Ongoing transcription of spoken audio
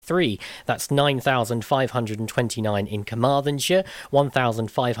1,593. That's 9,529 in Carmarthenshire,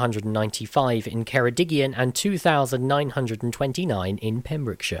 1,595 in Ceredigion and 2,929 in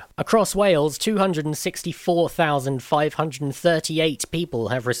Pembrokeshire. Across Wales, 264,538 people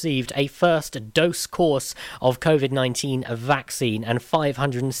have received a first dose course of COVID-19 vaccine and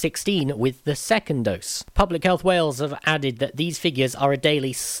 516 with the second dose. Public Health Wales have added that these figures are a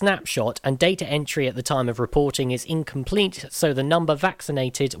daily snapshot and data entry at the time of reporting is incomplete, so the number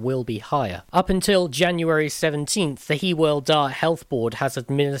vaccinated will be higher. Up until January 17th, the Hywel Dda Health Board has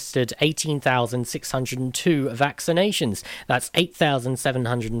administered 18,602 vaccinations. That's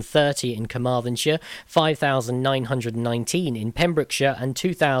 8,730 in Carmarthenshire, 5,919 in Pembrokeshire and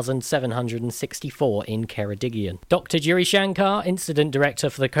 2,764 in Ceredigion. Dr. Jiri Shankar, Incident Director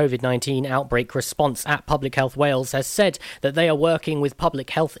for the COVID-19 Outbreak Response at Public Health Wales, has said that they are working with Public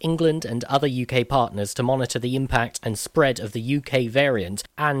Health England and other UK partners to monitor the impact and spread of the UK variant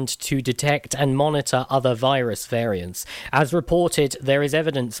and to detect and monitor other virus variants. As reported, there is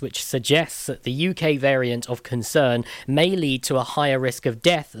evidence which suggests that the UK variant of concern may lead to a higher risk of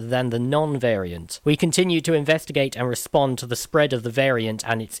death than the non-variant. We continue to investigate and respond to the spread of the variant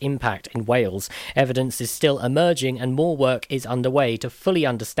and its impact in Wales. Evidence is still emerging and more work is underway to fully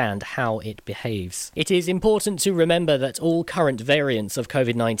understand how it behaves. It is important to remember that all current variants of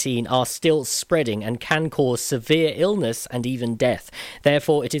COVID-19 are still spreading and can cause severe illness and even death.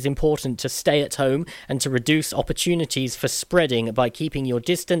 Therefore, it is important to stay at home and to reduce opportunities for spreading by keeping your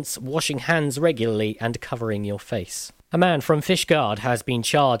distance, washing hands regularly and covering your face. A man from Fishguard has been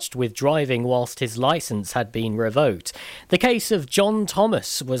charged with driving whilst his licence had been revoked. The case of John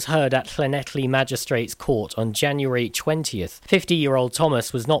Thomas was heard at Llanelli Magistrates Court on January 20th. 50-year-old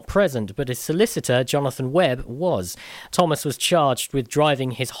Thomas was not present, but his solicitor, Jonathan Webb, was. Thomas was charged with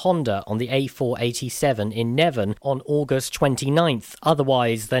driving his Honda on the A487 in Nevern on August 29th,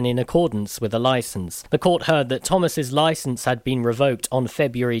 otherwise than in accordance with a licence. The court heard that Thomas's licence had been revoked on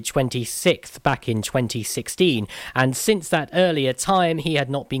February 26th back in 2016, and since that earlier time, he had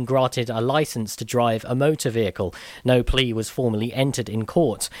not been granted a licence to drive a motor vehicle. No plea was formally entered in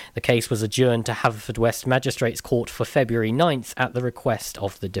court. The case was adjourned to Haverfordwest Magistrates Court for February 9th at the request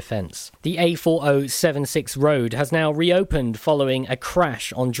of the defence. The A4076 road has now reopened following a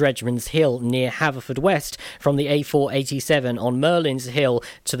crash on Dredgeman's Hill near Haverfordwest from the A487 on Merlin's Hill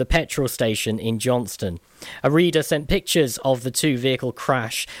to the petrol station in Johnston. A reader sent pictures of the two-vehicle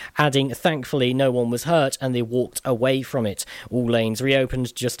crash, adding, "Thankfully no one was hurt and they walked away from it." All lanes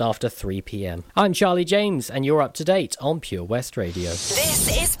reopened just after 3 p.m. I'm Charlie James and you're up to date on Pure West Radio.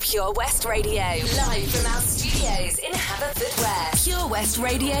 This is Pure West Radio, live from our studios in Haverfordwest. Pure West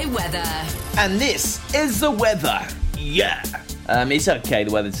Radio weather. And this is the weather. Yeah. It's okay,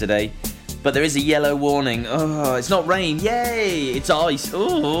 the weather today, but there is a yellow warning. Oh, it's not rain. Yay! It's ice.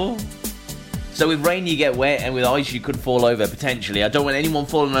 Oh. So with rain you get wet, and with ice you could fall over, potentially. I don't want anyone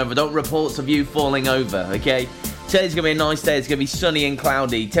falling over. Don't reports of you falling over, okay? Today's going to be a nice day. It's going to be sunny and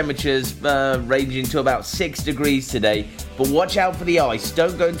cloudy. Temperatures ranging to about 6 degrees today. But watch out for the ice.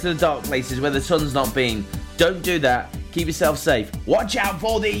 Don't go into the dark places where the sun's not been. Don't do that. Keep yourself safe. Watch out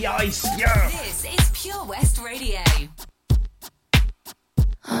for the ice. Yeah. This is Pure West Radio.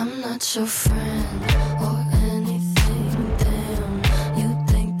 I'm not your friend or anything, damn. You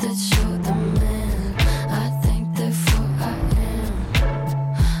think that you're the man, I think therefore I am.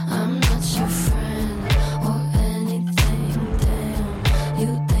 I'm not your friend or anything, damn. You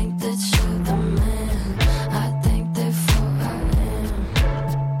think that you're the man, I think therefore I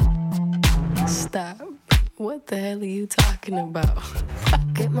am. Stop. What the hell are you talking about?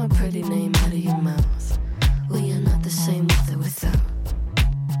 Get my pretty name out of your mouth. We are not the same with or without.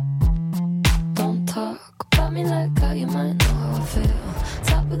 Talk about me like how you might know how I feel.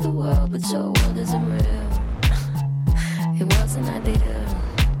 Top of the world, but your world isn't real. It wasn't ideal.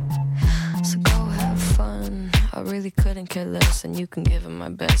 So go have fun. I really couldn't care less, and you can give it my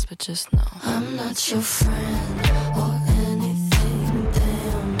best, but just know I'm not your friend or anything,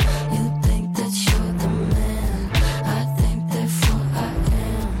 damn. You think that you're the man, I think therefore I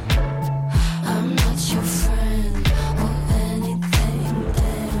am. I'm not your friend or anything,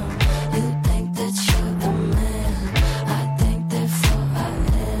 damn. You think that you're the man, I think therefore I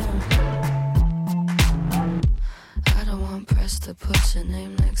am. I don't want press to put your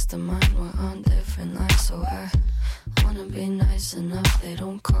name next to mine. We're on different lines, so I wanna be nice enough. They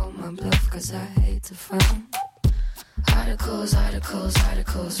don't call my bluff, cause I hate to find articles,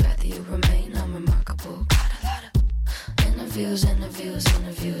 rather you remain unremarkable. Got a lot of interviews.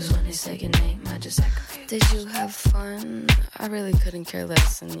 When they say your name, I just act confused. Did you have fun? I really couldn't care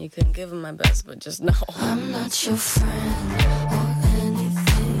less, and you couldn't give them my best, but just know I'm not your friend or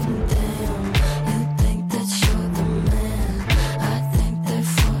anything.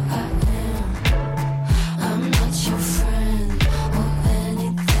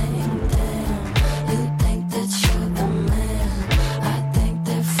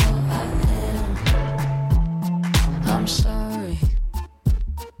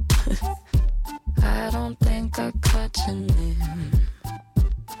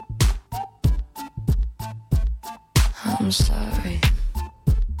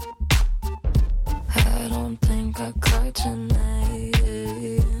 for tonight.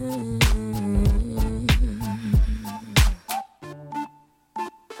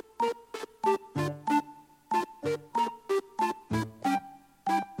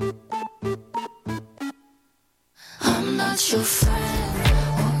 I'm not your friend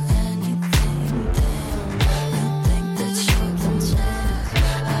or anything, damn. You think that you're the man,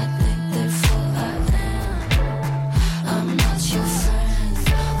 I think therefore I am. I'm not your friend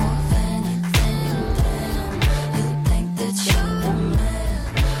or anything, damn. You think that you're the man,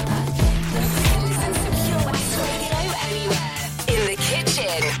 I think therefore I am. Pure West Radio anywhere. In the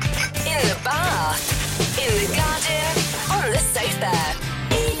kitchen, in the bath, in the garden, on the sofa,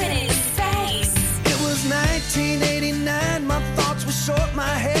 even in space. It was 1989, my thoughts were short,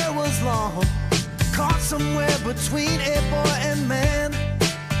 my hair was long. Caught somewhere between a boy and man.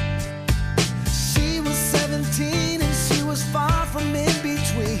 She was 17 and she was far from in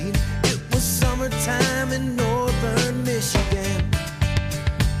between. It was summertime in northern Michigan.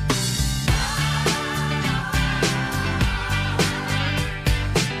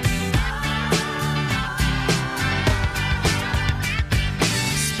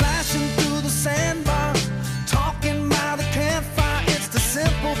 Splashing through the sandbar, talking by the campfire. It's the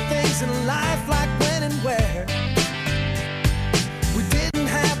simple things in life, like when and where. We didn't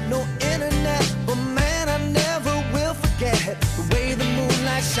have no internet, but man, I never will forget the way the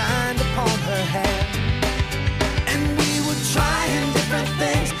moonlight shined upon her hair. And we were trying different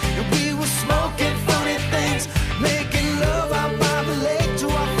things, and we were smoking funny things, making love out by the lake to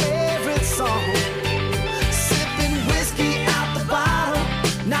our favorite song. Sipping whiskey out the bottle,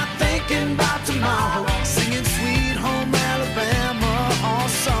 not thinking about tomorrow. Singing Sweet Home Alabama all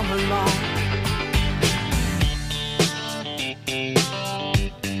summer long.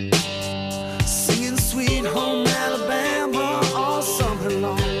 Singing Sweet Home Alabama all summer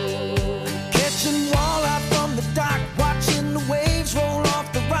long. Catching walleye from the dock, watching the waves roll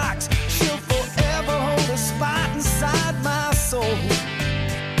off the rocks. She'll forever hold a spot inside my soul.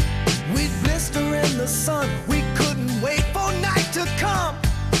 We'd blister in the sun, we couldn't wait for night to come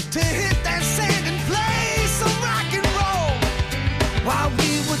to hit that sand and play some rock and roll. While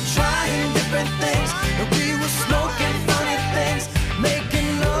we were trying different things, and we were smoking funny things,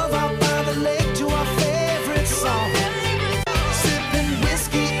 making love out by the lake to our favorite song. Sipping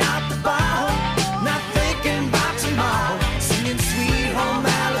whiskey out the bottle, not thinking about tomorrow. Singing Sweet Home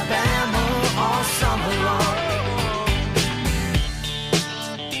Alabama all summer long.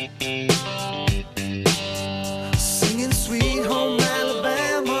 Singing Sweet Home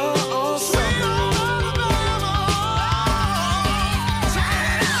Alabama all summer long.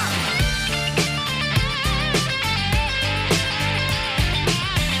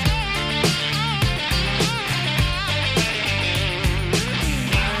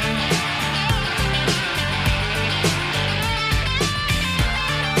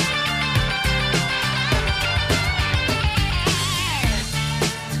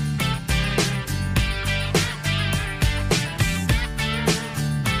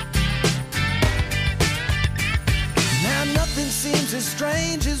 Now nothing seems as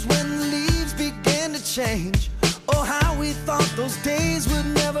strange as when the leaves begin to change. Oh, how we thought those days would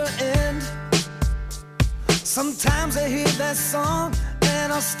never end. Sometimes I hear that song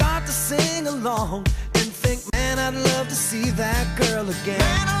and I'll start to sing along and think, man, I'd love to see that girl again.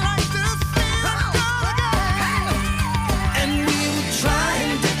 Man, I'd like to see that girl again. And we were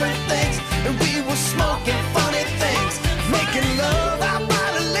trying different things, and we were smoking funny things, making love out by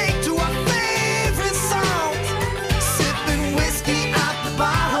the lake to our favorite songs. Sipping whiskey out the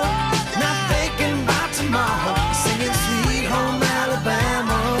bottle, not thinking about tomorrow. Singing Sweet Home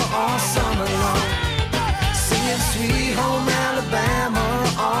Alabama all summer long. Singing Sweet Home Alabama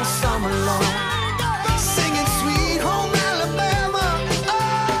all summer long. Singing Sweet Home Alabama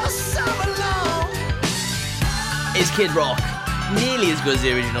all summer long. It's Kid Rock. Nearly as good as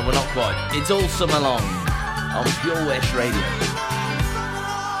the original, but not quite. It's All Summer Long on Pure West Radio.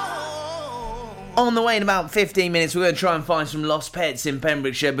 On the way in about 15 minutes, we're going to try and find some lost pets in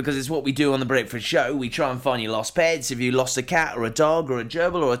Pembrokeshire, because it's what we do on the Breakfast Show. We try and find your lost pets. If you lost a cat or a dog or a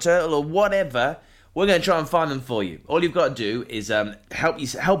gerbil or a turtle or whatever, we're going to try and find them for you. All you've got to do is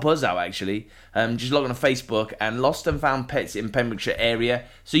help us out, actually. Just log on to Facebook and Lost and Found Pets in Pembrokeshire area,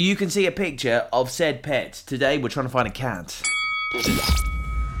 so you can see a picture of said pet. Today, we're trying to find a cat.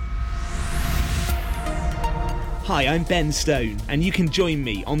 Hi, I'm Ben Stone, and you can join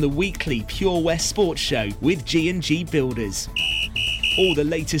me on the weekly Pure West Sports Show with G&G Builders. All the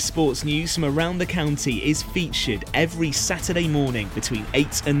latest sports news from around the county is featured every Saturday morning between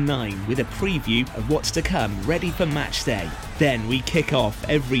 8 and 9 with a preview of what's to come ready for match day. Then we kick off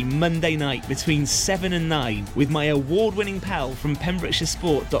every Monday night between 7 and 9 with my award-winning pal from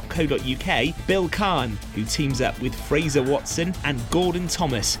pembrokeshiresport.co.uk, Bill Kahn, who teams up with Fraser Watson and Gordon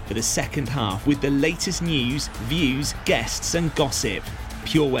Thomas for the second half with the latest news, views, guests and gossip.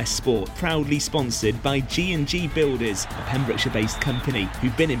 Pure West Sport, proudly sponsored by G&G Builders, a Pembrokeshire-based company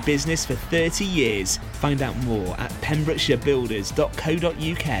who've been in business for 30 years. Find out more at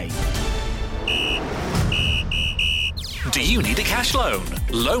pembrokeshirebuilders.co.uk. Do you need a cash loan?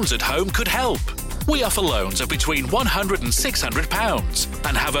 Loans at Home could help. We offer loans of between £100 and £600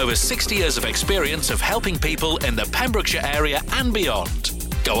 and have over 60 years of experience of helping people in the Pembrokeshire area and beyond.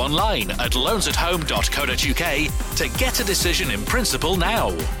 Go online at loansathome.co.uk to get a decision in principle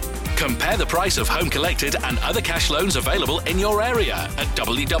now. Compare the price of home collected and other cash loans available in your area at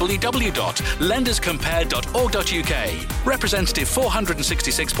www.lenderscompare.org.uk. Representative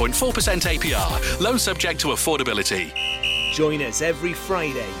 466.4% APR. Loan subject to affordability. Join us every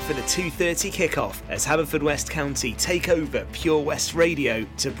Friday for the 2:30 kickoff as Haverfordwest County take over Pure West Radio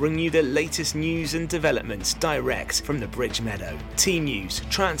to bring you the latest news and developments direct from the Bridge Meadow. Team news,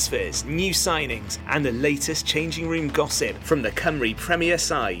 transfers, new signings and the latest changing room gossip from the Cymru Premier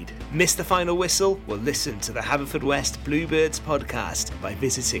side. Miss the final whistle? Well, listen to the Haverfordwest Bluebirds podcast by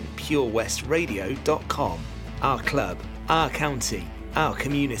visiting purewestradio.com. Our club, our county, our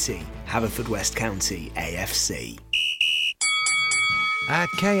community. Haverfordwest County AFC. At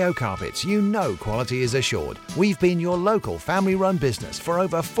KO Carpets, you know quality is assured. We've been your local family-run business for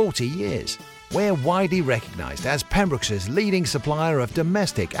over 40 years. We're widely recognised as Pembrokeshire's leading supplier of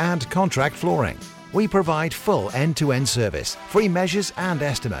domestic and contract flooring. We provide full end-to-end service, free measures and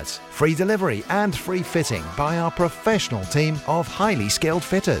estimates, free delivery and free fitting by our professional team of highly skilled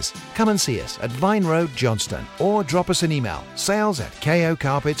fitters. Come and see us at Vine Road, Johnston, or drop us an email,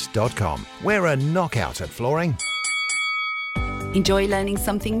 sales@kocarpets.com. We're a knockout at flooring. Enjoy learning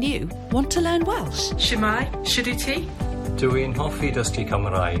something new? Want to learn Welsh? Shemai, Shuduti? Dwi'n hoffi dysgu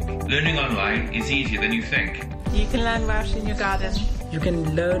Cymraeg. Learning online is easier than you think. You can learn Welsh in your garden. You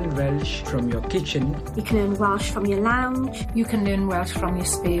can learn Welsh from your kitchen. You can learn Welsh from your lounge. You can learn Welsh from your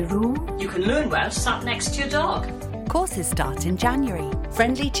spare room. You can learn Welsh sat next to your dog. Courses start in January.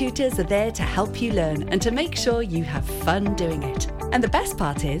 Friendly tutors are there to help you learn and to make sure you have fun doing it. And the best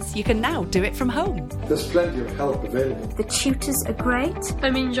part is, you can now do it from home. There's plenty of help available. The tutors are great.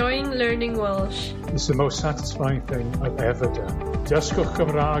 I'm enjoying learning Welsh. It's the most satisfying thing I've ever done. Dysgwch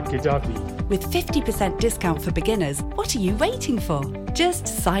Cymraeg gyda fi. With 50% discount for beginners, what are you waiting for? Just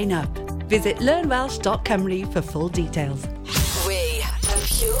sign up. Visit learnwelsh.cymru for full details. We are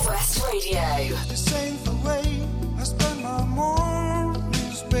Pure West Radio. This ain't the way I spend my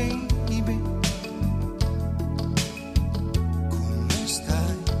mornings, baby.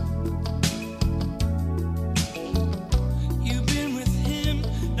 You've been with him,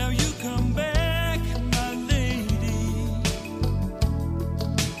 now you come back, my lady.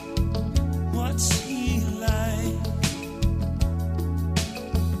 What's he like?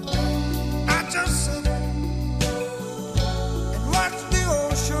 I just sit and watch the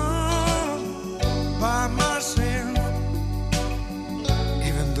ocean by my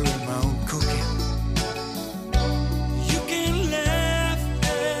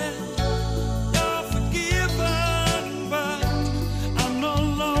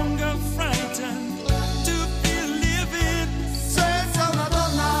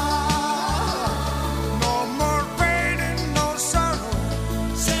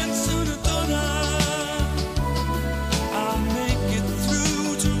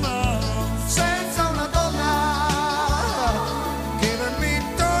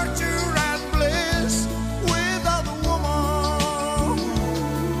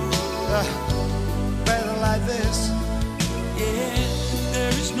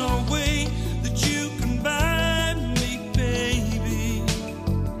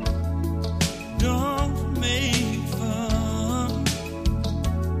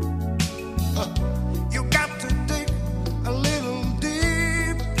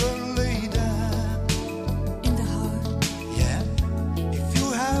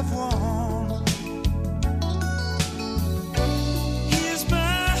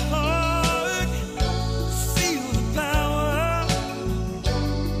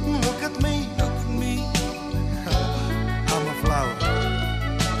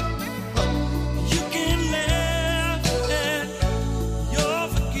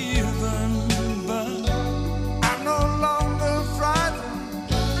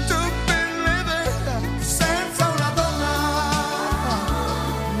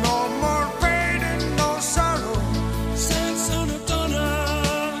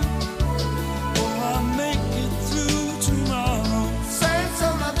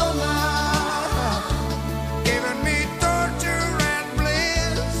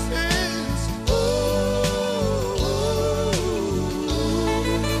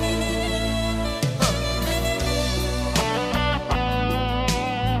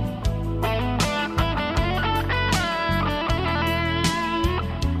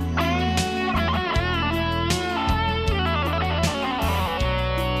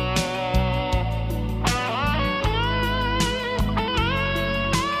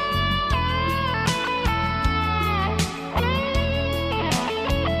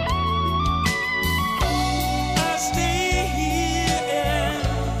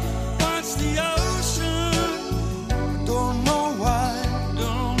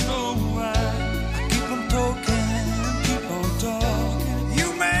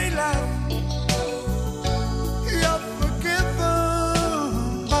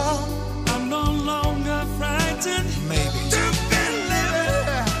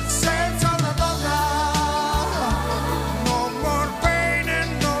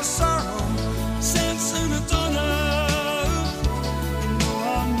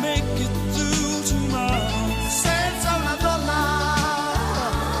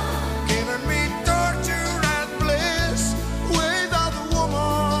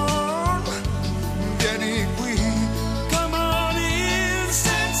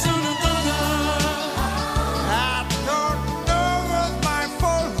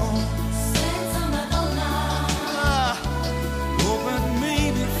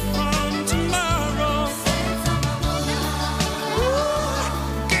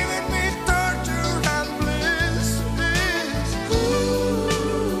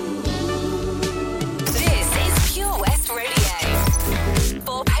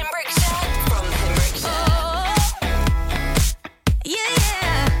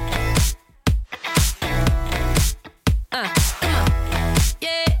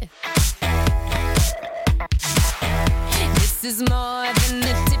is more than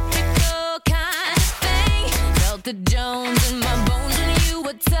the typical kind of thing. Felt the Jones in my bones when you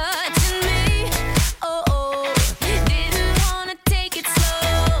were touching me. Oh, oh, didn't wanna take it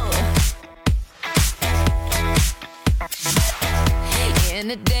slow. And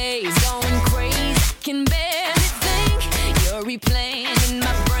the day's going crazy, I can barely think. You're replaying in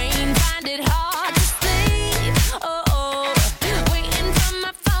my brain, find it hard to sleep. Oh, oh, waiting for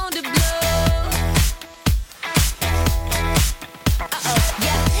my phone to blow. Uh-oh,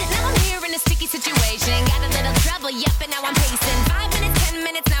 yeah, now I'm here in a sticky situation. Got a little trouble, yep, and now I'm pacing. 5 minutes, 10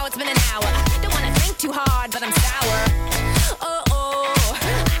 minutes, now it's been an hour. Don't wanna think too hard, but I'm sour. Oh, oh,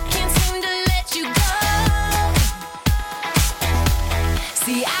 I can't seem to let you go.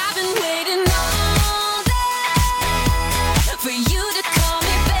 See, I've been waiting all day for you to call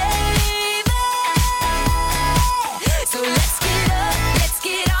me baby. So let's get up, let's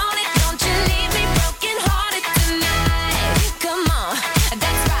get on it. Don't you leave me broken hearted tonight. Come on,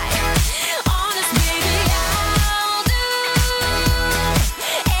 that's right. Honest, baby, I'll do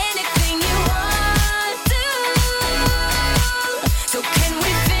anything you want to. So can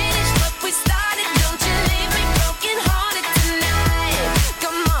we finish what we started? Don't you leave me broken hearted tonight.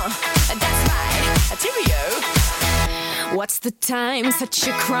 Come on, that's right. Cheerio. What's the time? Such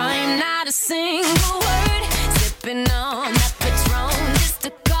a crime, not a single word. Sipping on that Patron just to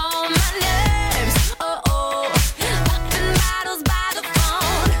calm my nerves. Oh, oh, popping bottles by the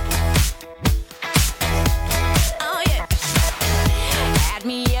phone. Oh, yeah. Had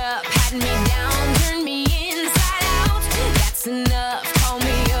me up, had me down, turned me inside out. That's enough, call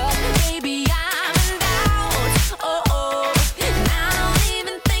me up, baby, I'm in doubt. Oh, oh, and I don't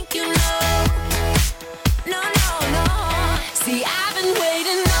even think you know. No, no, no. See, I've been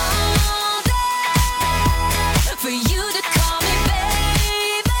waiting all day for you to call me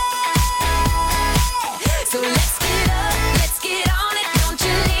baby. So let's get up, let's get on it. Don't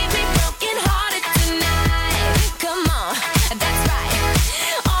you leave me broken hearted tonight. Come on, that's right.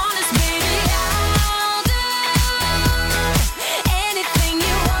 Honest, baby, I'll do anything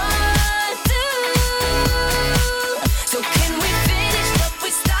you want to. So can we finish what we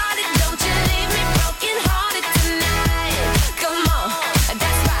started? Don't you leave me broken hearted tonight. Come on,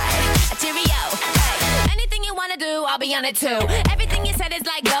 that's right. Cheerio. Hey, anything you wanna do, I'll be on it too. Everything you said is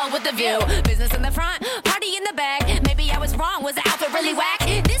like go with the view. Business in the front, party in the back. Maybe I was wrong, was the outfit really whack?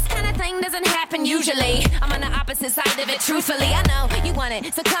 This kind of thing doesn't happen usually. I'm on the opposite side of it, truthfully. I know you want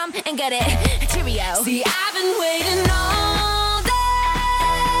it, so come and get it. Cheerio. See, I've been waiting all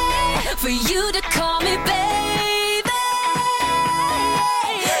day for you to call me baby.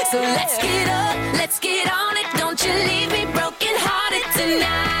 So let's get up, let's get on it. Don't you leave me broken hearted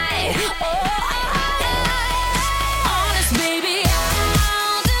tonight. Oh, honest, baby,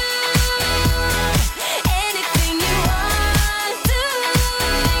 I'll do anything you want to.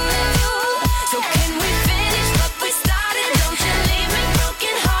 So can we finish what we started? Don't you leave me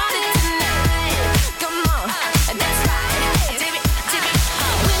broken hearted tonight. Come on, that's right.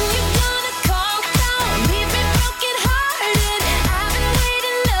 When you gonna call down, leave me broken hearted. I've been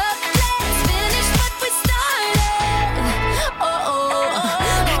waiting up, let's finish what we started. Oh, oh,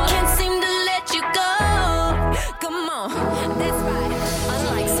 I can't seem to let you go. Come on, that's right.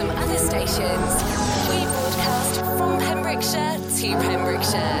 Unlike some other stations, we broadcast from Pembrokeshire to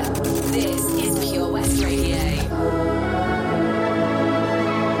Pembrokeshire. This is Pure West Radio.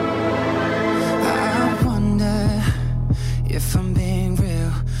 I wonder if I'm being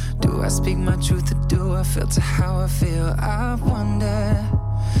real. Do I speak my truth or do I filter how I feel? I wonder,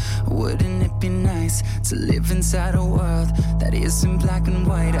 wouldn't it be nice to live inside a world that isn't black and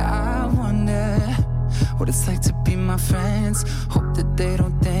white? I wonder what it's like to be my friends. Hope that they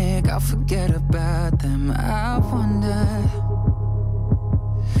don't think I'll forget about them. I wonder,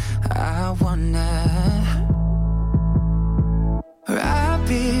 I wonder. Right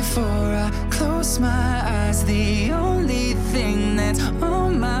before I close my eyes, the only thing that's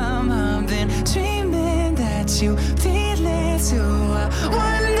on my mind, been dreaming that you feel it too. I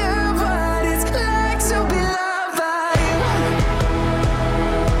wonder what it's like to be loved by you.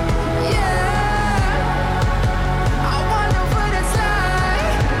 Yeah, I wonder what it's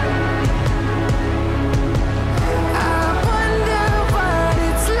like. I wonder what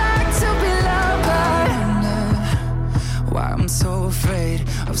it's like to be loved by you. I wonder why I'm so afraid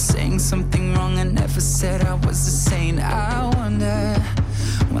of saying something wrong I never said. I was a saint. I wonder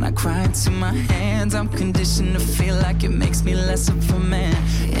when I cry into my hands, I'm conditioned to feel like it makes me less of a man.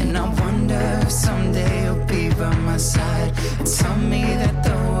 And I wonder if someday you'll be by my side and tell me that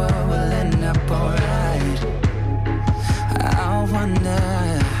the world will end up alright. I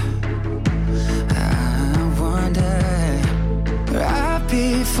wonder, I wonder.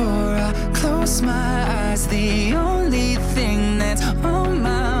 close my eyes, the only thing that's on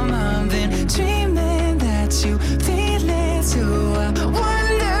my mind. Been dreaming that you feel it too. I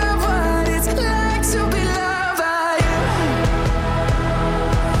wonder what it's like to be loved by you.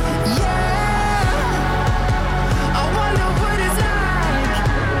 Yeah, I wonder what it's like.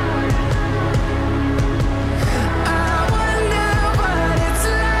 I wonder what it's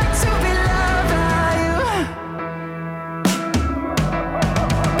like to be loved by you.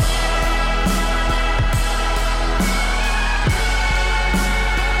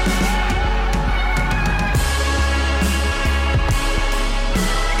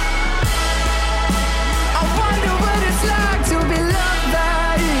 I wonder what it's like to be loved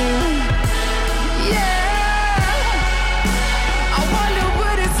by you. Yeah, I wonder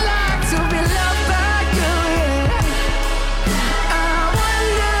what it's like to be loved by you. Yeah, I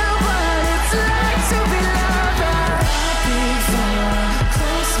wonder what it's like to be loved by you. Before I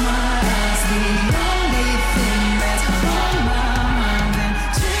close my eyes, the only thing that's on my mind. Been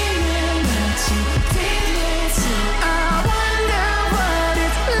dreaming that you feel it too. I wonder what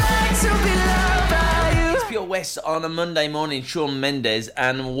it's like to be loved by you. It's Pure West on a Monday morning. Shawn Mendes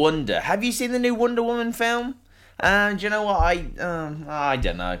and Wonder. Have you seen the new Wonder Woman film? Do you know what? I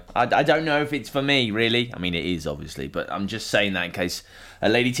don't know. I don't know if it's for me, really. I mean, it is, obviously, but I'm just saying that in case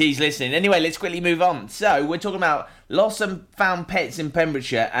Lady T's listening. Anyway, let's quickly move on. So, we're talking about lost and found pets in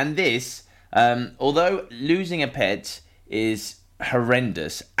Pembrokeshire, and this, although losing a pet is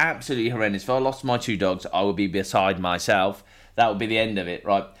horrendous, absolutely horrendous. If I lost my 2 dogs, I would be beside myself. That would be the end of it,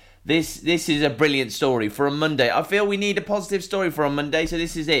 right? This is a brilliant story for a Monday. I feel we need a positive story for a Monday, so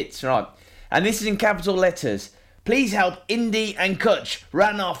this is it, right? And this is in capital letters. Please help Indy and Kutch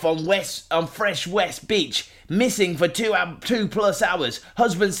ran off on Fresh West Beach, missing for 2+ hours.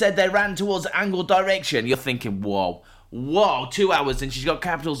 Husband said they ran towards Angled direction. You're thinking, whoa, 2 hours, and she's got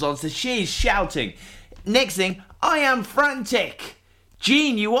capitals on, so she's shouting. Next thing, I am frantic.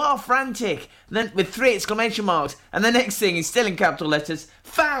 Jean, you are frantic. And then with 3 exclamation marks. And the next thing is still in capital letters.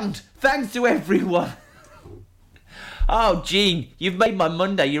 Found. Thanks to everyone. Oh, Jean, you've made my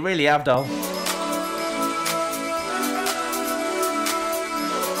Monday. You really have, doll.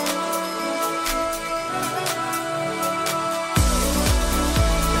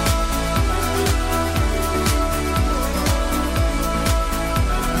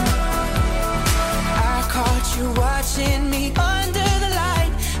 I caught you watching me under the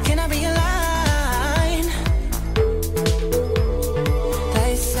light. Can I be a line?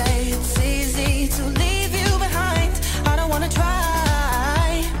 They say it's easy to leave you behind. I don't wanna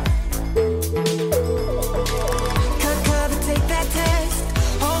try. Cover, take that test.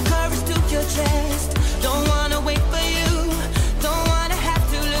 Hold courage to your chest. Don't wanna wait for you. Don't wanna have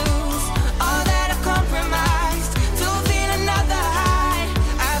to lose all that I've compromised to feel another high.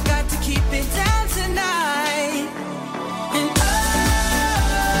 I've got to keep it down tonight. And oh,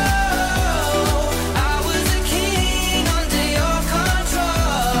 I was a king under your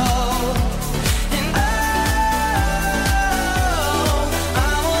control. And oh, I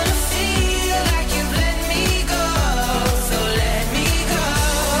wanna feel like you've let me go. So let me go.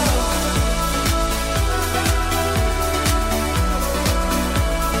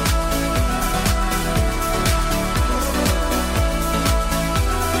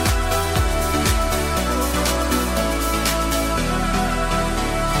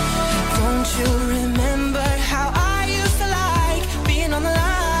 Don't you remember how I used to like being on the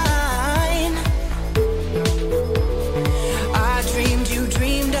line? I dreamed you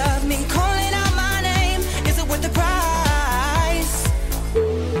dreamed of me calling out my name. Is it worth the price?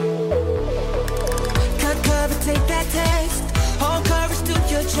 Cut cover, take that test. Hold courage to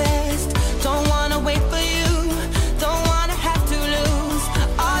your chest. Don't wanna wait for you. Don't wanna have to lose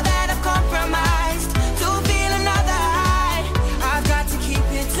all that I've compromised to feel another high. I've got to keep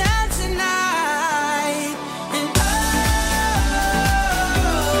it down tonight. And oh,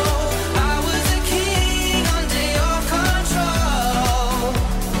 I was a king under your control.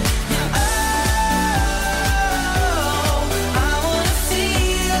 And oh, I wanna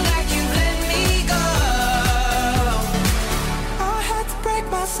feel like you've let me go. I had to break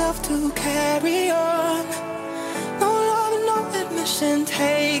myself to carry on. No love and no admission.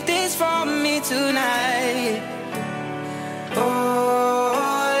 Take this from me tonight.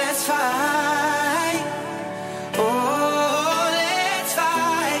 Oh, let's fight. Oh, let's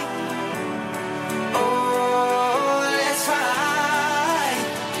fight. Oh, let's fight.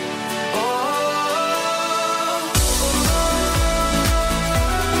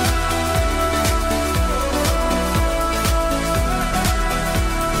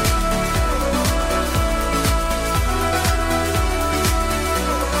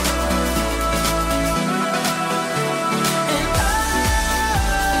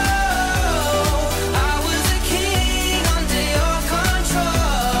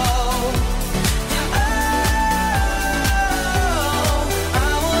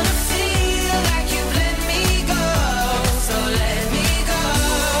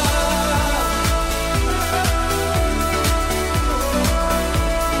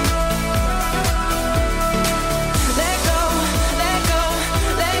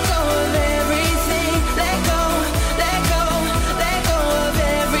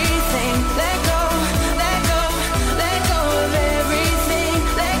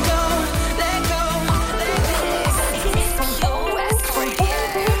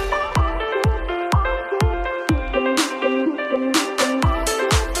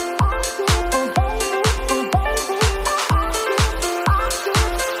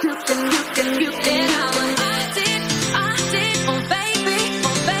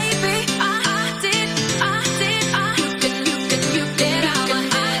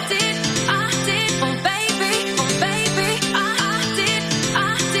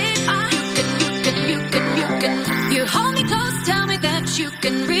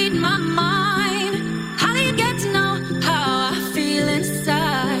 can read my mind? How do you get to know how I feel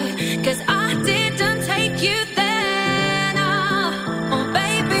inside? 'Cause I didn't take you there, no. Oh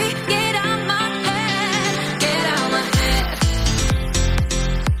baby, get out my head. Get out my head.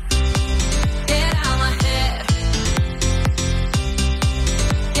 Get out my head.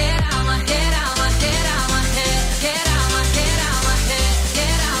 Get out my, get out my, get out my head. Get out my, get out my head.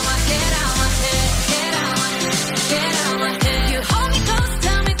 Get out my, get out my head. Get out my, get out my head. You hold me close,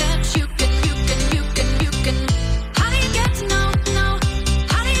 tell me that you can. How do you get to know?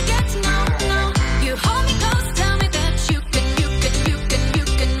 How do you get to know? You hold me close, tell me that you can.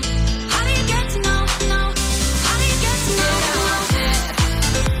 How do you get to know? How do you get to know? Get out my head.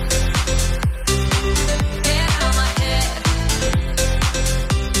 Get out my head.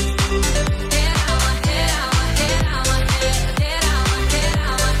 Get out my head. Get out my head. Get out my head. Get out my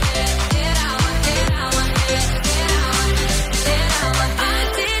head. Get out my head. Get out my head. Get out my head.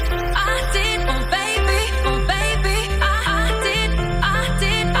 I did, oh baby, I did,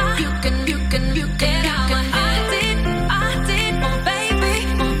 you can get out my head. I did, oh baby, I did,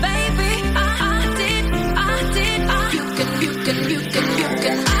 you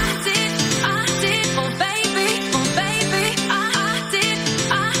can,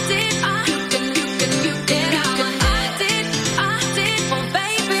 I did, oh baby, I did, you can get out my head. I did, oh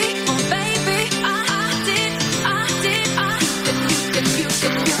baby, I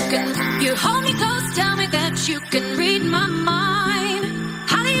did, you hold me close, tell me that you can read my mind.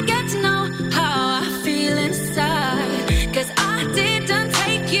 How do you get to know how I feel inside? 'Cause I didn't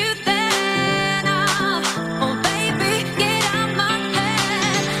take you there, no. Oh baby, get out my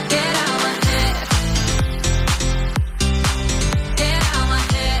head. Get out my head. Get out my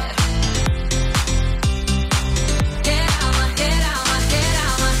head. Get out my, get out my, get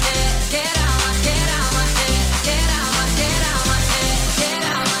out my head. Get out my, get out my head. Get out my, get out my head. Get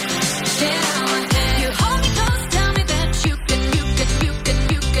out my, get out my head. You hold me close, tell me that you can.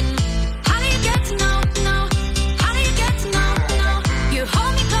 How do you get to know? How do you get to know? You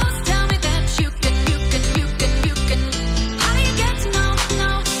hold me close, tell me that you can. How do you get to know?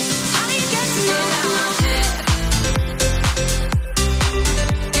 How do you get to know? Get out my head.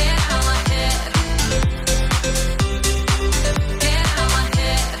 Get out my head.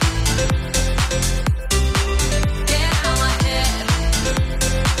 Get out my head.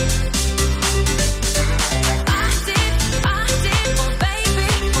 I did, oh baby,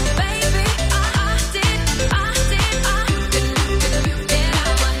 I did, you can, get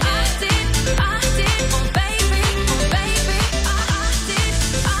out my head. I did, oh baby, you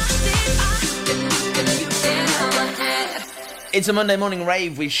can, get out my head. It's a Monday morning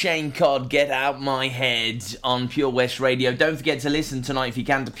rave with Shane Codd. Get out my head on Pure West Radio. Don't forget to listen tonight if you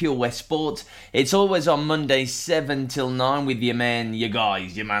can to Pure West Sport. It's always on Mondays 7 till 9 with your men, your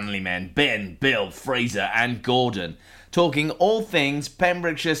guys, your manly men, Ben, Bill, Fraser and Gordon. Talking all things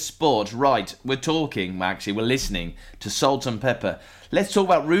Pembrokeshire sport. Right, we're listening to Salt and Pepper. Let's talk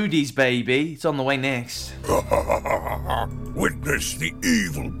about Rudy's, baby. It's on the way next. Witness the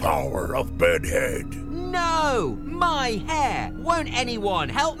evil power of Bedhead. No! My hair! Won't anyone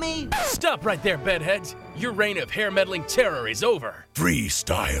help me? Stop right there, bedheads. Your reign of hair-meddling terror is over.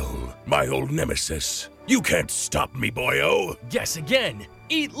 Freestyle, my old nemesis. You can't stop me, boyo. Guess again.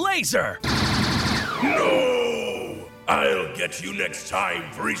 Eat laser! No! I'll get you next time,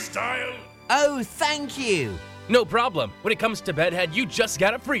 Freestyle. Oh, thank you. No problem. When it comes to bedhead, you just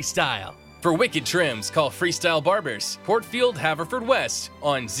gotta freestyle. For wicked trims, call Freestyle Barbers, Portfield, Haverfordwest,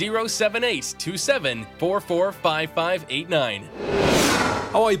 on 07827 445589.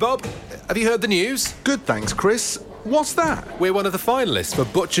 Hi, Bob. Have you heard the news? Good, thanks, Chris. What's that? We're one of the finalists for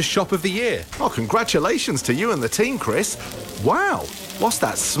Butcher's Shop of the Year. Oh, congratulations to you and the team, Chris. Wow, what's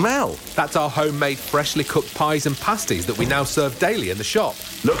that smell? That's our homemade freshly cooked pies and pasties that we now serve daily in the shop.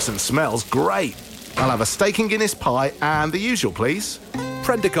 Looks and smells great. I'll have a steak and Guinness pie and the usual, please.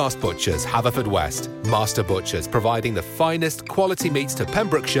 Prendergast Butchers, Haverfordwest. Master Butchers, providing the finest quality meats to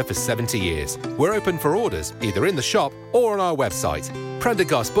Pembrokeshire for 70 years. We're open for orders, either in the shop or on our website,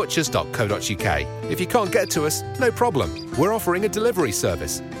 prendergastbutchers.co.uk. If you can't get to us, no problem. We're offering a delivery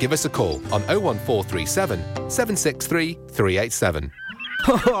service. Give us a call on 01437 763 387.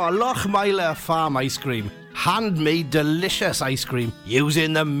 Oh, Lochmeyler Farm Ice Cream. Handmade delicious ice cream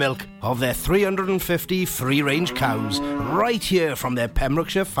using the milk of their 350 free-range cows right here from their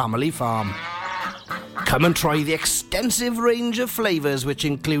Pembrokeshire family farm. Come and try the extensive range of flavours which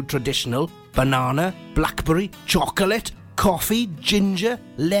include traditional, banana, blackberry, chocolate, coffee, ginger,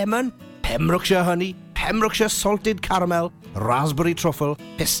 lemon, Pembrokeshire honey, Pembrokeshire salted caramel raspberry truffle,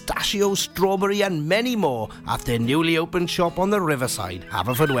 pistachio, strawberry and many more at their newly opened shop on the Riverside,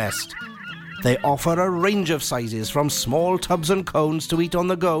 Haverfordwest. They offer a range of sizes from small tubs and cones to eat on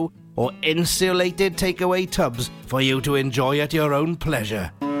the go or insulated takeaway tubs for you to enjoy at your own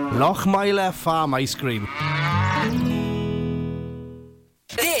pleasure. Lochmeyler Farm Ice Cream.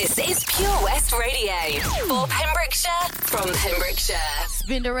 This is Pure West Radio for Pembrokeshire from Pembrokeshire.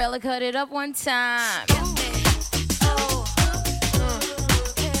 Spinderella cut it up one time.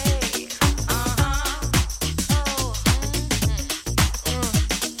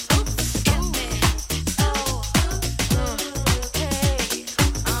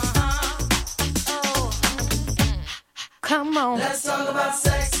 Come on. Let's talk about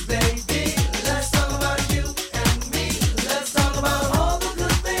sex, baby. Let's talk about you and me. Let's talk about all the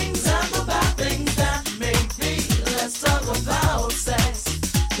good things and the bad things that may be. Let's talk about sex.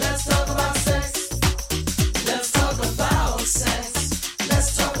 Let's talk about sex. Let's talk about sex.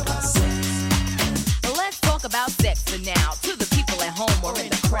 Let's talk about sex. Well, let's talk about sex for now. To the people at home or in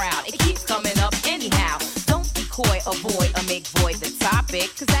the crowd, it keeps coming up anyhow. Don't be coy, avoid, or make void the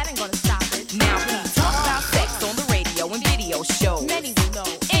topic, cause that ain't gonna stop it. Now we talk about sex on the radio and video shows. Many will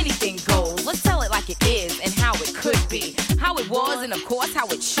know anything goes. Let's tell it like it is and how it could be, how it was and of course how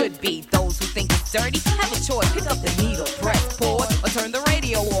it should be. Those who think it's dirty have a choice. Pick up the needle, press pause, or turn the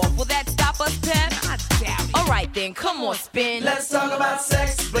radio off. Will that stop us, Pep? I doubt it. Alright then, come on, spin. Let's talk about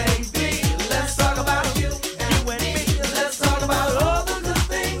sex, baby. Let's talk about you and me. Let's talk about all the good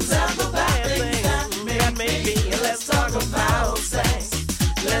things and the bad things that may be. Let's talk about sex.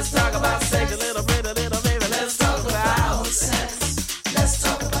 Let's talk about sex a little bit, baby. Let's talk about sex. Let's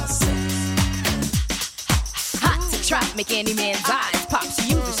talk about sex. Hot to trap, make any man's eyes pop.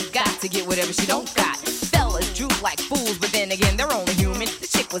 She uses, she got to get whatever she don't got. Fellas droop like fools, but then again, they're only human. The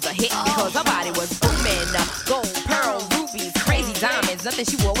chick was a hit because her body was booming. Gold, pearl, rubies, crazy diamonds. Nothing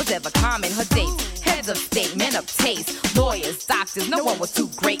she wore was ever common. Her dates, heads of state, men of taste, lawyers, doctors. No one was too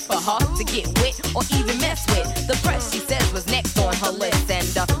great for her to get with or even mess with. The press, she says, was next on her list. And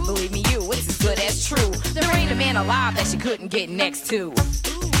believe me, it's as good as true. There ain't a man alive that she couldn't get next to.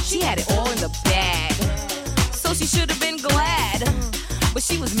 She had it all in the bag, so she should have been glad. But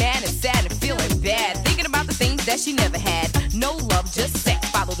she was mad and sad and feeling bad, thinking about the things that she never had. No love, just sex,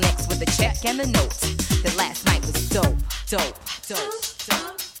 followed next with a check and a note that last night was dope, dope, dope,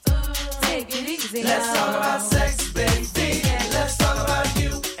 dope. Take it easy. Let's talk about sex, baby. Let's talk about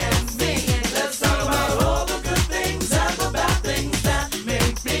you and me. Let's talk about all the good things and the bad things that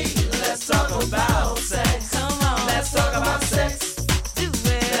may be. Let's talk about sex. Come on. Let's talk about sex. Do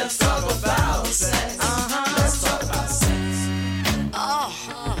it. Let's talk about sex. Let's talk about sex.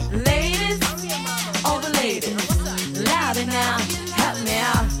 Ladies, all the ladies, louder now, help me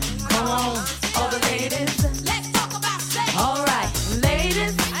out. Come on, all the ladies, let's talk about sex. All right,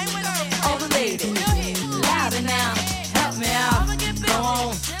 ladies, all the ladies, louder now, help me out. Come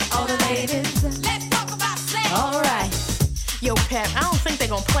on, all the ladies, let's talk about sex. All right. Yo, Pep, I don't think they're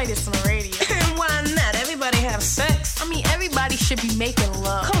gonna play this on the radio. Why not? Everybody have sex. I mean, everybody should be making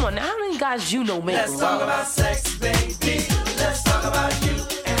love. Come on, now, how many guys you know make love? Let's talk about sex, baby. Let's talk about you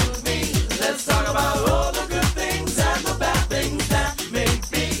and me. Let's talk about all the good things and the bad things that may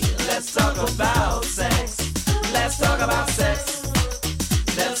be. Let's talk about sex. Let's talk about sex.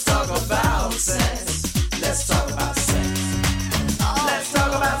 Let's talk about sex. Let's talk about sex. Let's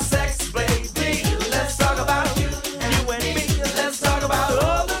talk about sex, baby. Let's talk about you and me. Let's talk about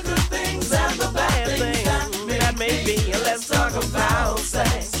all the good things and the bad things that may be. Let's talk about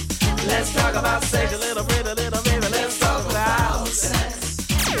sex. Let's talk about sex a little bit, baby. Let's talk about sex.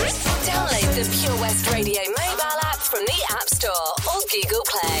 Download the Pure West Radio mobile app from the App Store or Google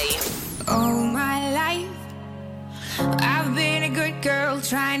Play. All my life, I've been a good girl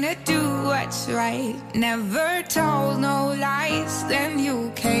trying to do what's right. Never told no lies, then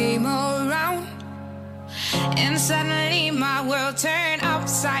you came around. And suddenly my world turned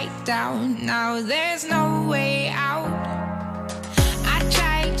upside down. Now there's no way out. I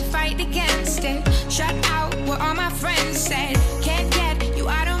tried to fight against it, shut out what all my friends said. Can't get you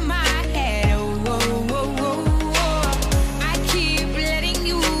out of my head. Oh, whoa, whoa, whoa, whoa. I keep letting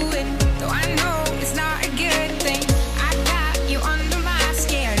you in, though I know it's not a good thing. I got you under my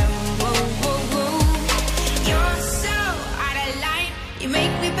skin. Oh, whoa, whoa, whoa. You're so out of line. You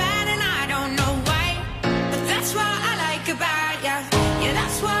make me bad and I don't know why. But that's what I like about ya. Yeah,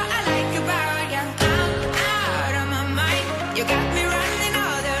 that's what I like about ya. I'm out of my mind.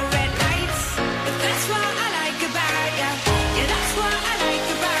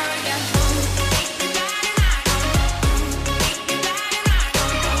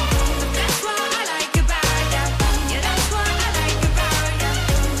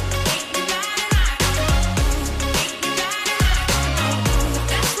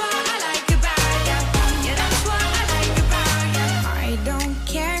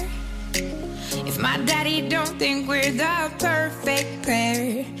 think we're the perfect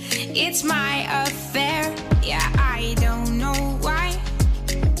pair. It's my affair. Yeah, I don't know why.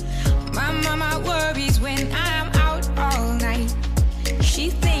 My mama worries when I'm out all night.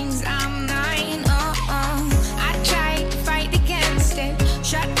 She thinks I'm 9. I try to fight against it.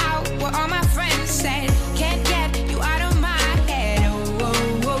 Shut out what all my friends said. Can't get you out of my head.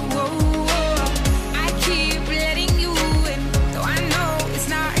 I keep letting you in, though I know it's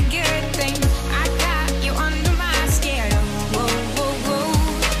not a good thing. I got you under my skin.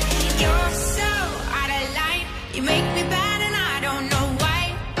 You're so out of line. You make me bad and I don't know why.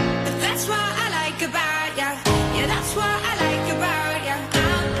 But that's what I like about ya. Yeah, that's what I like about ya.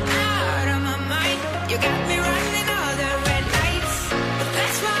 I'm out of my mind. You got me running all the red lights. But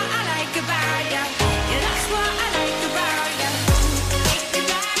that's what I like about ya. Yeah, that's what I like about ya. Make me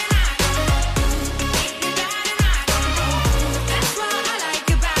bad and I don't know. Make me bad and I don't know. But that's what I like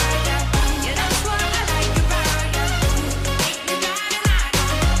about ya. Yeah, that's what I like about ya. Make me bad and I don't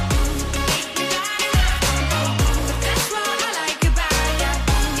know. Make me bad and I don't know. But that's what I like about ya.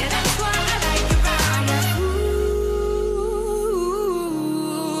 Yeah, that's what I like about ya. Ooh,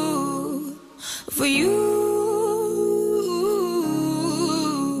 for you.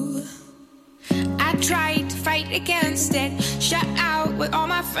 I tried to fight against it. Shut out what all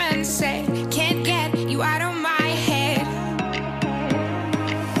my friends said. Can't get you out of my head.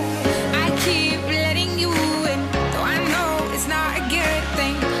 I keep letting you in, though I know it's not a good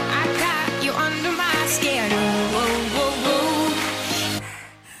thing. I got you under my skin.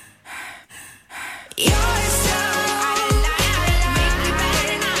 You're so out of line. Make me bad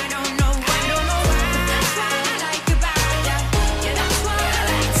and I don't know why. That's what I like about ya. Yeah, that's what I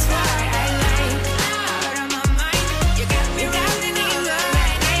like. That's what I like. Out of my mind. You got me running all the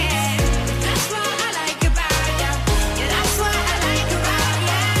red lights. That's what I like about ya. Yeah, that's what I like about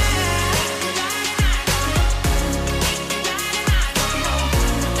ya.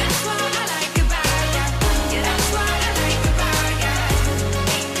 That's what I like about ya. Yeah, that's what I like about ya.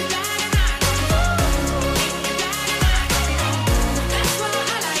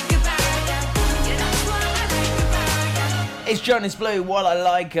 It's Jonas Blue, What I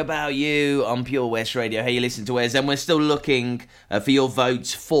Like About You on Pure West Radio. Hey, you listen to Wes, and we're still looking for your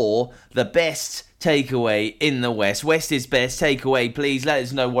votes for the best takeaway in the West. West's best takeaway, please let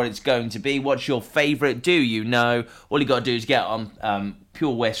us know what it's going to be. What's your favourite? Do you know? All you got to do is get on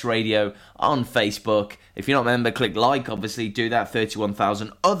Pure West Radio on Facebook. If you're not a member, click like, obviously, do that.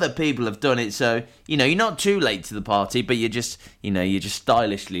 31,000 other people have done it, so, you know, you're not too late to the party, but you're just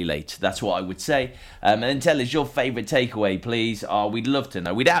stylishly late. That's what I would say. And then tell us your favourite takeaway, please. We'd love to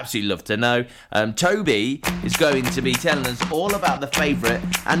know. We'd absolutely love to know. Toby is going to be telling us all about the favourite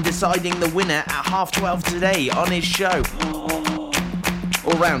and deciding the winner at 12:30 today on his show.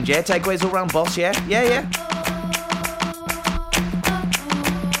 All round, yeah? Takeaways all round, boss, yeah? Yeah.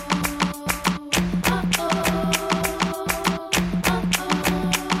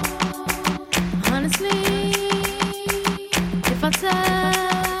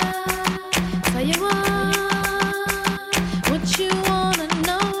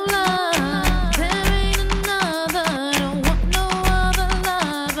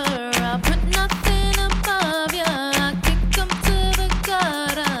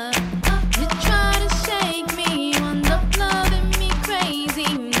 You try to shake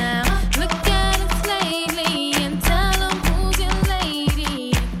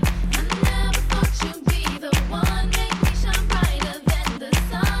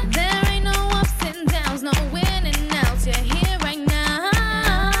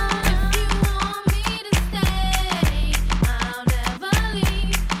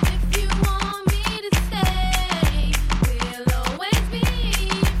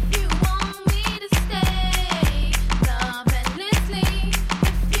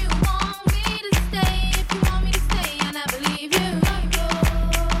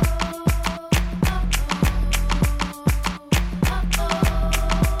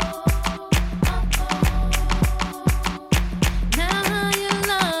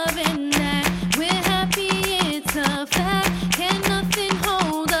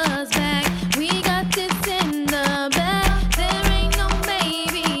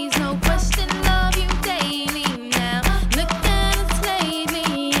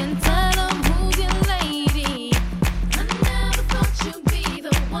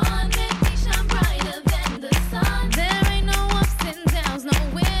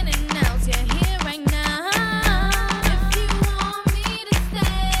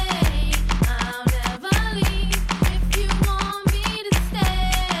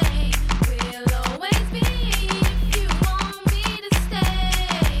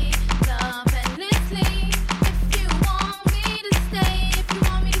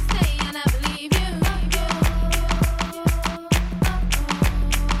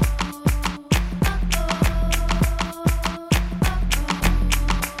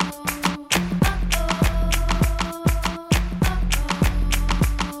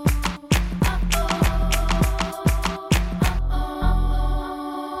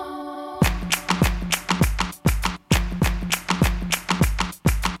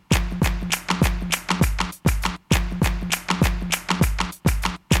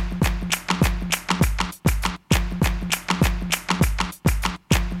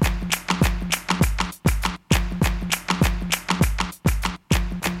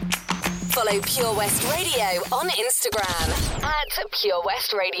Follow Pure West Radio on Instagram at Pure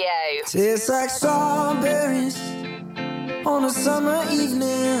West Radio. Tastes like strawberries on a summer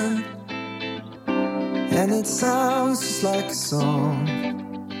evening, and it sounds just like a song.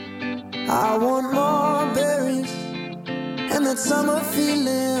 I want more berries and that summer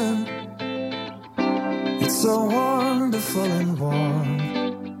feeling. It's so wonderful and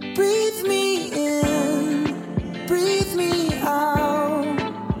warm. Breathe me in, breathe me out.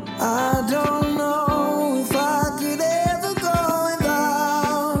 I don't know if I could ever go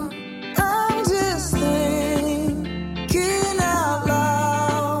without. I'm just thinking out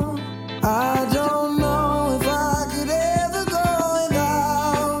loud. I don't know if I could ever go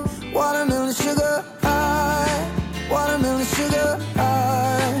without watermelon sugar high, watermelon sugar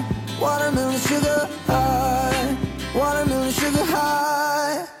high, watermelon sugar high, watermelon sugar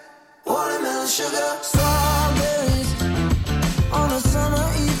high, watermelon sugar. Strawberries on a summer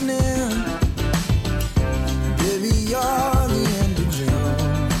evening, baby, you're the end of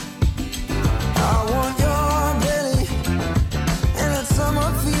June. I want your belly and that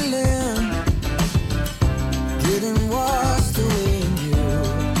summer feeling, getting washed away in you.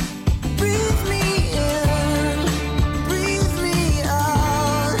 Breathe me in, breathe me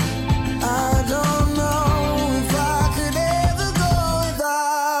out. I don't know if I could ever go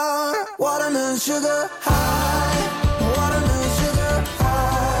without watermelon sugar high, watermelon sugar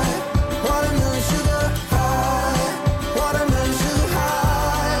high, watermelon sugar high, watermelon sugar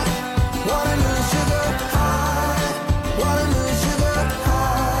high, watermelon sugar high, watermelon sugar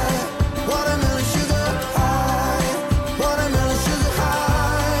high, watermelon sugar high, watermelon sugar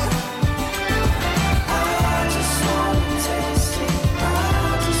high. I just wanna taste it, I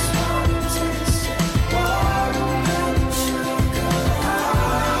just wanna taste it, watermelon sugar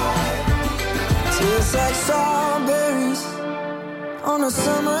high. Tastes like strawberries on a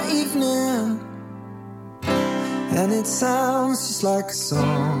summer evening, and it sounds just like a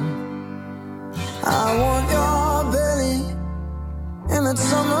song. I want your belly and that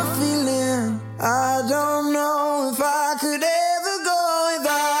summer feeling. I don't know if I could ever go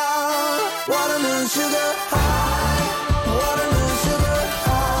without watermelon sugar high, watermelon sugar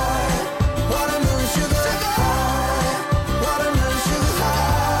high, watermelon sugar high, watermelon sugar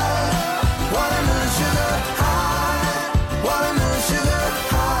high, watermelon sugar high, watermelon sugar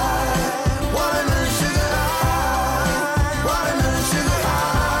high, watermelon sugar high, watermelon sugar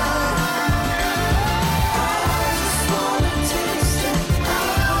high. I just wanna taste it, I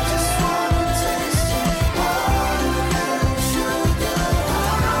just wanna taste it, watermelon sugar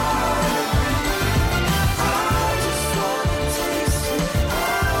high. I just wanna taste it, I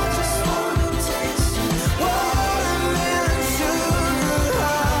just wanna taste it, watermelon sugar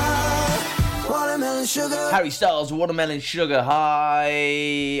high, watermelon sugar. Harry Styles, Watermelon Sugar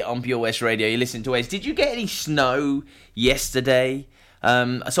High on Pure West Radio. You listen to us. Did you get any snow yesterday?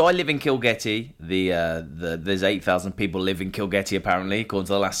 So I live in Kilgetty. There's 8,000 people live in Kilgetty apparently, according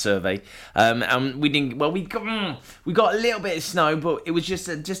to the last survey. And we didn't. Well, we got a little bit of snow, but it was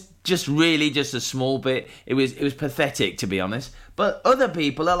just really a small bit. It was pathetic, to be honest. But other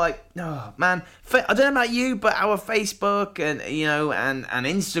people are like, oh man, I don't know about you, but our Facebook and and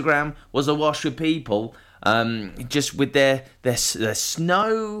Instagram was awash with people. Just with their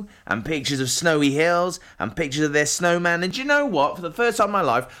snow and pictures of snowy hills and pictures of their snowman. And do you know what? For the first time in my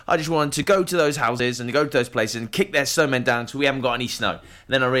life, I just wanted to go to those houses and go to those places and kick their snowmen down because we haven't got any snow. And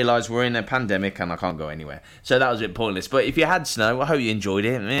then I realised we're in a pandemic and I can't go anywhere. So that was a bit pointless. But if you had snow, I hope you enjoyed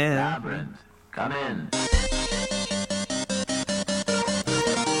it. Yeah. Labyrinth, come in.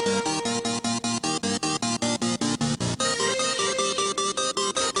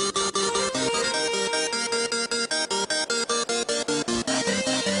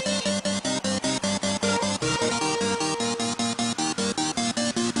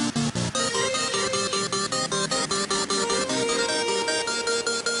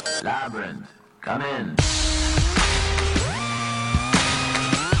 Labyrinth, come in.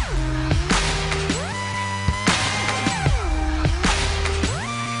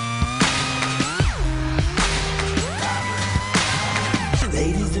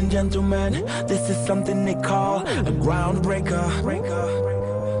 Ladies and gentlemen, this is something they call a groundbreaker.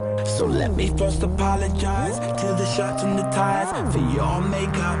 So let me first apologize to the shirts and the ties for your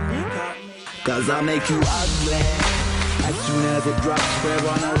makeup. Cause I'll make you ugly as soon as it drops. We're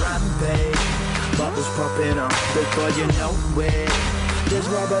on a rampage, bubbles popping up before you know it. There's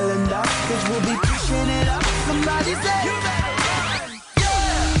rubble and dust, cause we'll be pushing it up. Somebody say, you better run,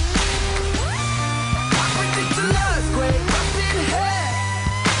 yeah. I predict an earthquake up in here,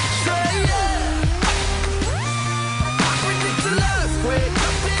 say yeah. I predict an earthquake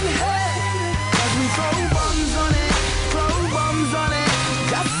up in here.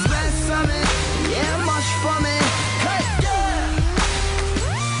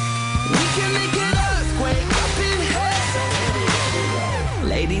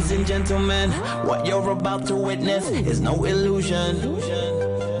 Ladies and gentlemen, what you're about to witness is no illusion.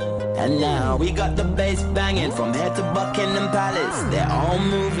 And now we got the bass banging from here to Buckingham Palace. They're all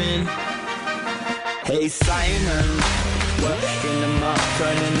moving. Hey Simon, working them up,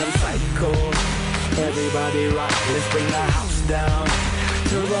 turning them psycho. Everybody rock, let's bring the house down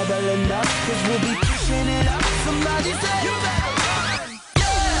to rebel enough, cause we'll be pushing it up. Somebody say, you better run,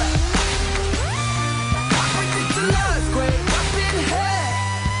 yeah. I predict an earthquake up in here.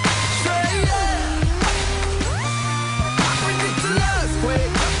 Say yeah. I predict an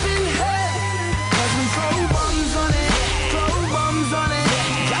earthquake up in here. Cause we throw bombs on it, throw bombs on it.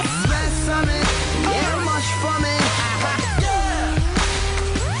 Just mess on it, yeah, much from it.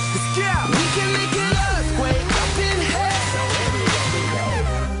 Yeah. We can make an earthquake up in here.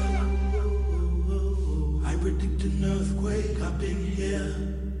 I predict an earthquake up in here.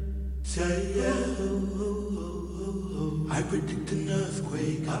 Say yeah. I predict an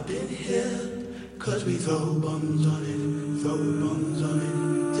earthquake up in here. Cause we throw bombs on it, throw bombs on it.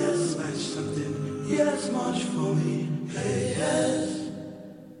 Just smash something, yes, march for me. Hey, yes.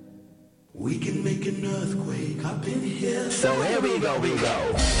 We can make an earthquake up in here. So here we go, we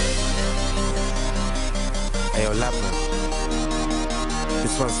go. Hey, yo, Lapman.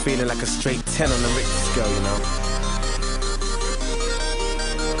 This one's feeling like a straight 10 on the Richter scale, you know?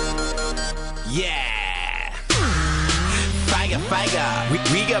 Yeah! Fire, fire.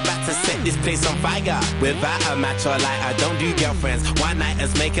 We about to set this place on fire. Without a match or lighter, don't do girlfriends.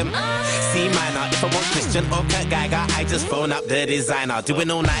 One-nighters make them C minor. If I want Christian or Kurt Geiger, I just phone up the designer. Doing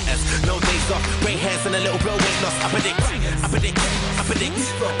all-nighters, no days off. Grey hairs and a little bro weight loss. I predict.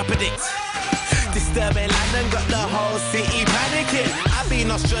 Disturbing London, got the whole city panicking. I've been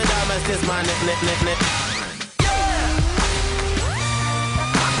Nostradamus, this man, nip. Yeah!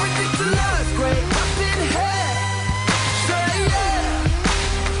 I predict an earthquake up in here. Say yeah!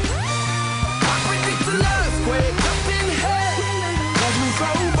 I predict an earthquake up in here. Cause we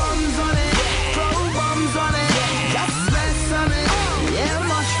throw bombs on it, throw bombs on it. Just mess on it, yeah,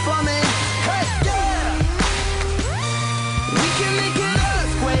 much from it. Hey, yeah! We can make an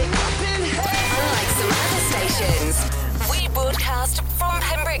earthquake up in here. Unlike some other stations, we broadcast from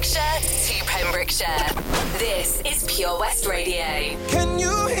Pembrokeshire to Pembrokeshire. This is Pure West Radio. Can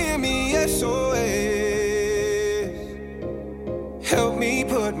you hear me? SOS. Help me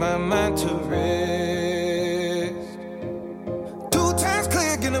put my mind to rest. 2 times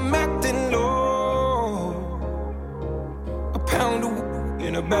click and I'm acting low. A pound of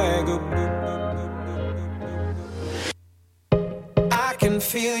in a bag of. I can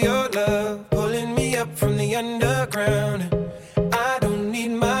feel your love pulling me up from the underground. I don't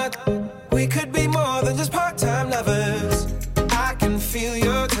need much. We could be more than just part-time lovers. I can feel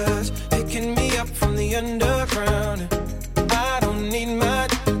your touch picking me up from the underground. I don't need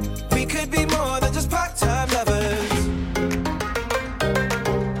much. We could be more than just part-time lovers.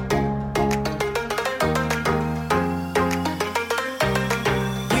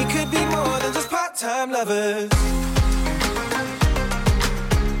 We could be more than just part-time lovers.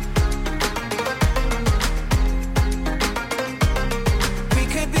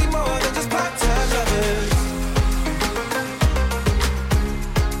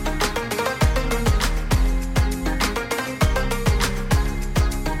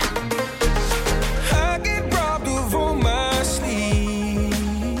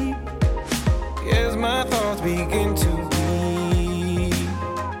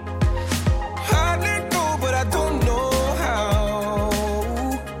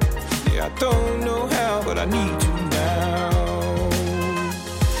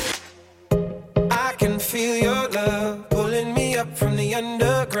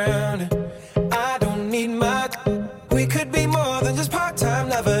 Underground. I don't need much. We could be more than just part-time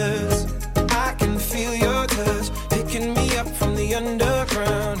lovers. I can feel your touch picking me up from the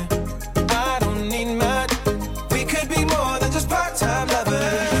underground. I don't need much. We could be more than just part-time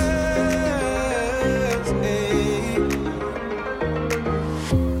lovers. Hey.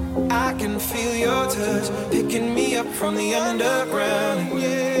 I can feel your touch picking me up from the underground.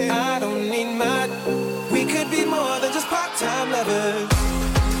 Yeah. I don't need much. We could be more than just part-time lovers.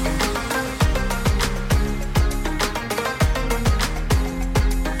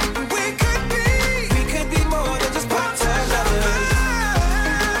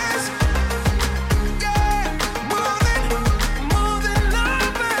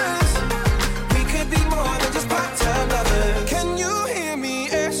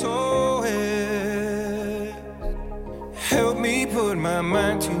 My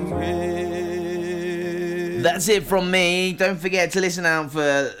mind to rest. That's it from me. Don't forget to listen out for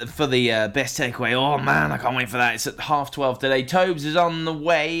the best takeaway. Oh man, I can't wait for that. It's at 12:30 today. Tobes is on the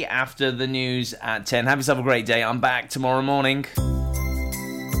way after the news at 10. Have yourself a great day. I'm back tomorrow morning.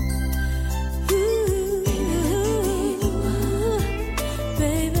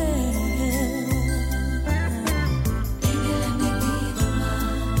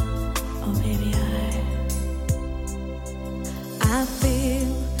 I feel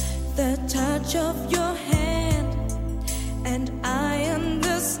the touch of your hand, and I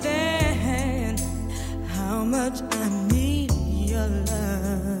understand how much I need your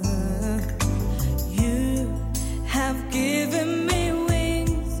love. You have given me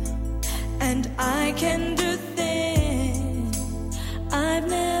wings, and I can do things I've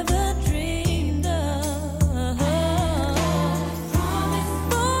never dreamed of.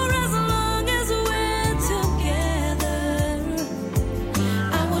 For as long as we're together,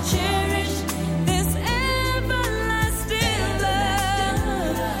 I will cherish this everlasting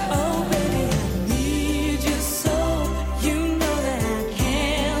love. Oh baby, I need you so, you know that I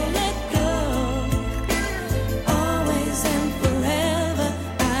can't let go. Always and forever,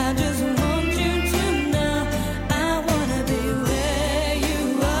 I just want you to know I wanna be where you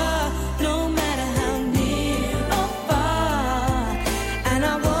are, no matter how near or far. And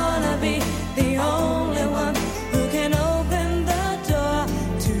I wanna be the only one who can open the door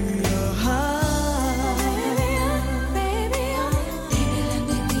to your heart. Baby, let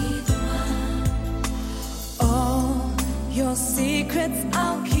me be the one. All your secrets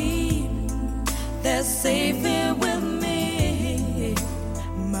I'll keep, they're safe here with me.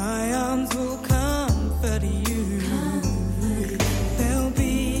 My arms will comfort you. There'll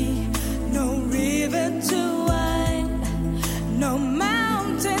be no river too wide, no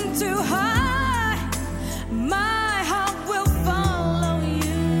mountain too high. My heart will follow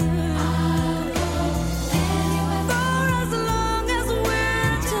you. For as long as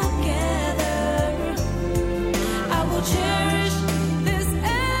we're together, I will cherish this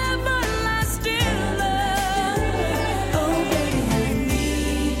everlasting love. Oh baby, I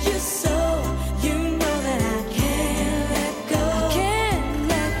need you so, you know that I can't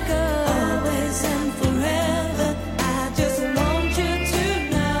let go. Always and forever, I just want you to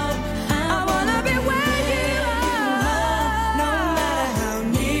know I wanna be where you are, no matter how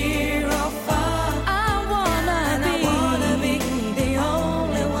near or far. I wanna be the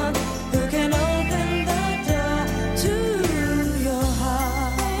only one who can open the door to your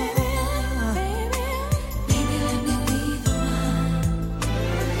heart. Baby, let me be the one.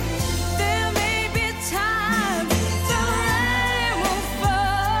 There may be times the rain will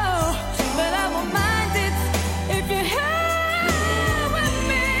fall, but I won't mind it if you're here with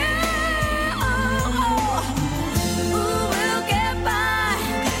me. We'll get by,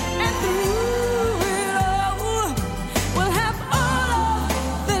 and through it all, we'll have all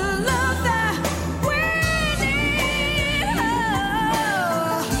of the love that we need.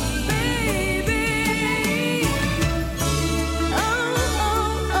 Baby,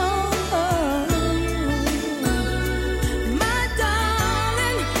 my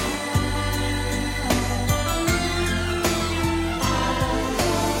darling.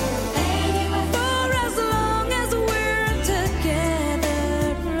 For as long as we're together,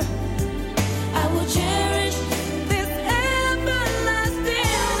 I will cherish this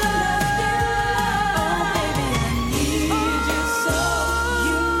everlasting love. Oh baby, I need you so,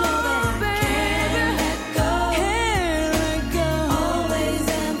 you know that I can't let go. Always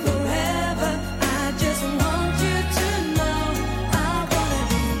and forever, I just want you to know I wanna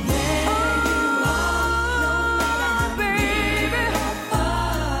be where you are, no matter how near or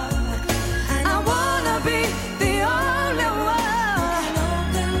far. I wanna be the only one who can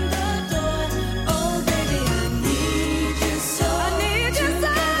open the door. Oh baby, I need you so,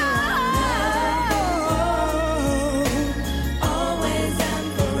 always and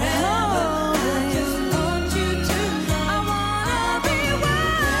forever. I just want you to know I wanna be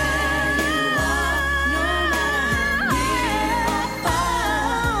where you are, no matter how near or far.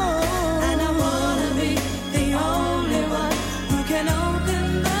 And I wanna be the only one who can open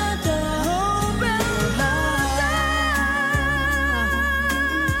the door. Open the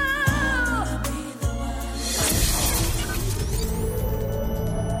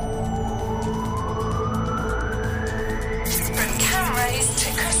From Camrose to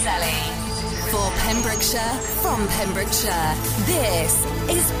Cresselly. For Pembrokeshire, from Pembrokeshire, this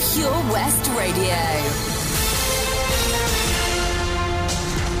is Pure West Radio.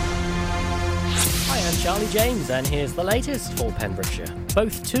 Hiya, I'm Charlie James, and here's the latest for Pembrokeshire.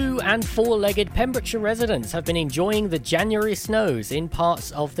 Both 2- and 4-legged Pembrokeshire residents have been enjoying the January snows in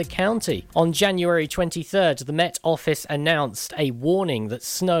parts of the county. On January 23rd, the Met Office announced a warning that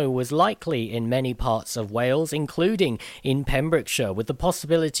snow was likely in many parts of Wales, including in Pembrokeshire, with the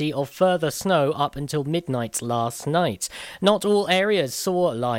possibility of further snow up until midnight last night. Not all areas saw live